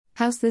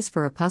How's this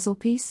for a puzzle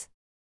piece?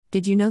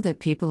 Did you know that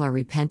people are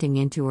repenting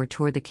into or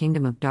toward the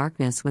kingdom of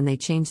darkness when they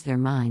change their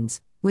minds,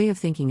 way of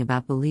thinking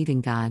about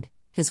believing God,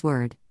 His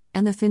Word,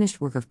 and the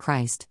finished work of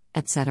Christ,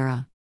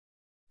 etc.?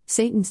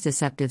 Satan's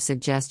deceptive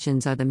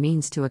suggestions are the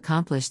means to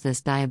accomplish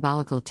this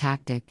diabolical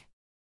tactic.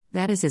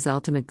 That is his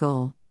ultimate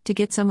goal, to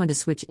get someone to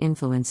switch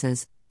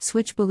influences,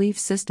 switch belief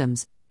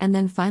systems, and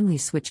then finally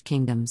switch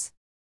kingdoms.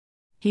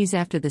 He's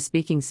after the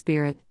speaking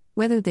spirit,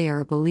 whether they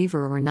are a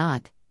believer or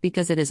not,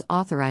 because it is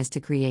authorized to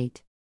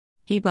create.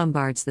 He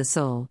bombards the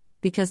soul,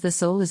 because the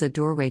soul is a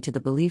doorway to the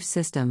belief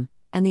system,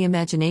 and the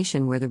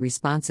imagination where the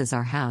responses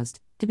are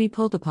housed, to be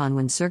pulled upon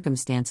when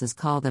circumstances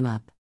call them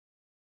up.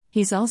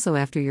 He's also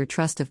after your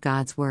trust of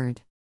God's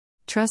Word.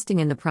 Trusting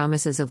in the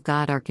promises of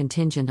God are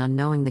contingent on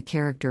knowing the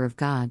character of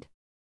God.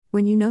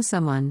 When you know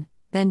someone,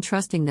 then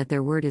trusting that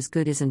their word is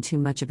good isn't too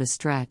much of a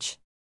stretch.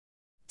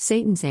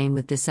 Satan's aim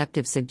with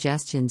deceptive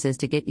suggestions is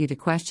to get you to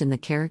question the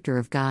character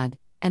of God,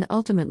 and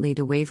ultimately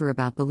to waver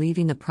about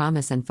believing the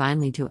promise and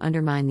finally to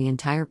undermine the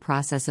entire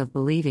process of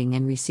believing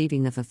and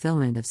receiving the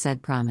fulfillment of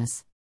said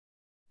promise.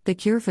 The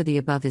cure for the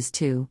above is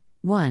to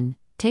 1.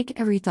 Take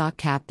every thought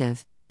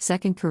captive,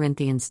 2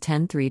 Corinthians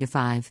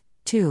 10:3-5,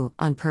 2.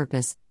 On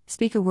purpose,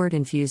 speak a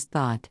word-infused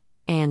thought,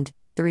 and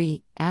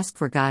 3. Ask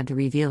for God to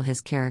reveal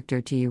His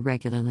character to you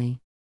regularly.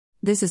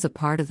 This is a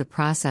part of the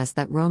process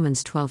that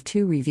Romans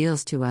 12:2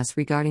 reveals to us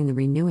regarding the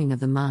renewing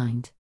of the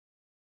mind.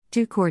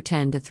 2 Cor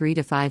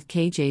 10:3-5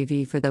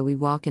 KJV. For though we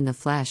walk in the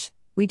flesh,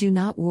 we do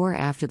not war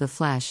after the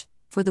flesh,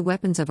 for the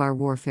weapons of our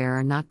warfare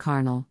are not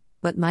carnal,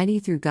 but mighty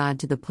through God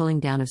to the pulling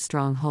down of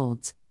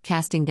strongholds,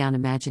 casting down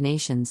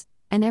imaginations,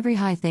 and every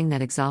high thing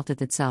that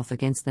exalteth itself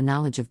against the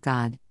knowledge of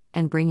God,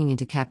 and bringing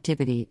into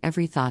captivity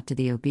every thought to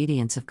the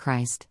obedience of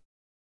Christ.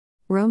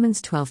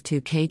 Romans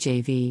 12:2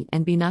 KJV.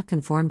 And be not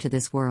conformed to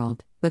this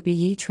world, but be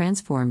ye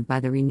transformed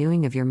by the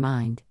renewing of your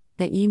mind,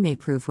 that ye may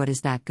prove what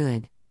is that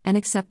good, and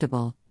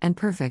acceptable, and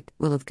perfect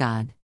will of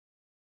God.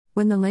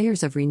 When the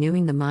layers of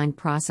renewing the mind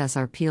process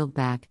are peeled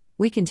back,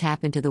 we can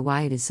tap into the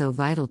why it is so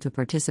vital to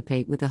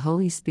participate with the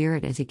Holy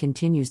Spirit as He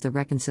continues the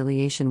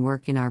reconciliation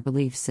work in our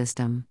belief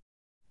system.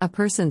 A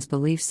person's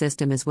belief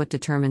system is what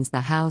determines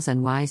the hows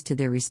and whys to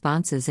their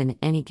responses in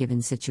any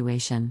given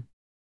situation.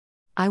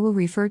 I will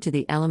refer to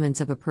the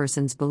elements of a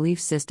person's belief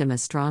system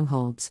as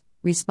strongholds,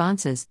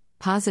 responses,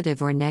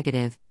 positive or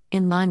negative,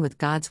 in line with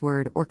God's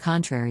Word or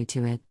contrary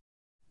to it.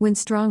 When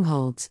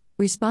strongholds,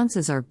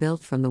 responses are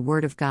built from the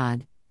Word of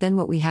God, then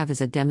what we have is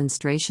a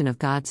demonstration of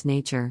God's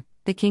nature,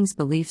 the King's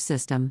belief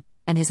system,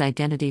 and His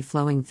identity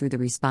flowing through the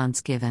response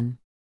given.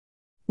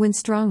 When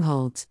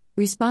strongholds,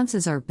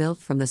 responses are built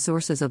from the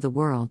sources of the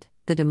world,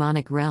 the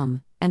demonic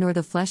realm, and or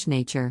the flesh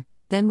nature,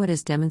 then what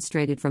is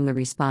demonstrated from the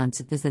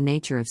response is the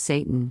nature of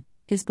Satan,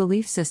 his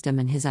belief system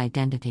and his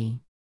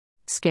identity.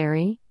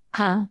 Scary,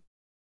 huh?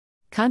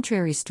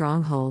 Contrary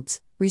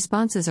strongholds,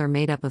 responses are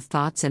made up of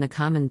thoughts in a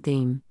common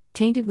theme,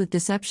 tainted with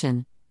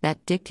deception,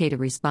 that dictate a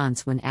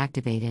response when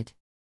activated.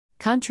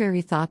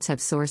 Contrary thoughts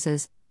have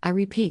sources, I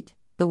repeat,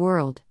 the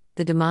world,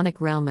 the demonic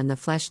realm and the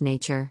flesh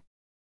nature.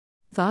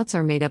 Thoughts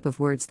are made up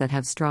of words that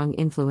have strong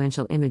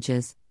influential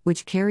images,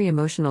 which carry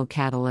emotional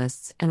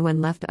catalysts and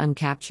when left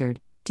uncaptured,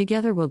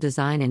 together will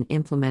design and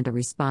implement a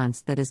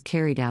response that is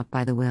carried out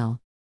by the will.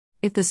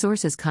 If the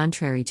source is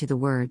contrary to the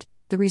word,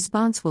 the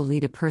response will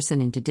lead a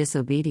person into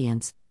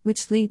disobedience,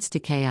 which leads to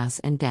chaos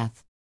and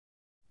death.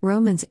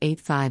 Romans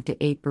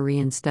 8:5-8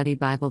 Berean Study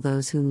Bible.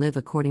 Those who live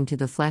according to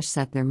the flesh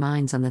set their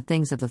minds on the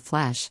things of the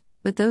flesh,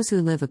 but those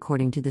who live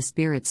according to the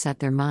Spirit set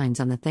their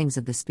minds on the things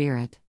of the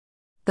Spirit.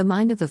 The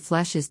mind of the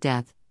flesh is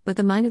death, but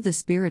the mind of the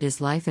Spirit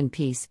is life and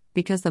peace,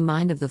 because the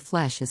mind of the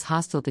flesh is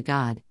hostile to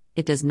God,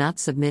 it does not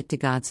submit to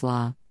God's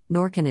law,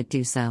 nor can it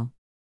do so.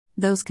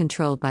 Those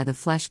controlled by the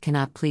flesh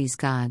cannot please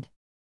God.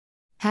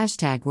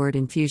 #Word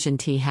Infusion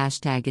Tea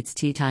 #It's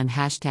Tea Time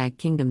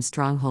 #Kingdom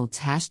Strongholds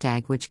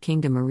 #Which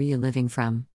kingdom are you living from?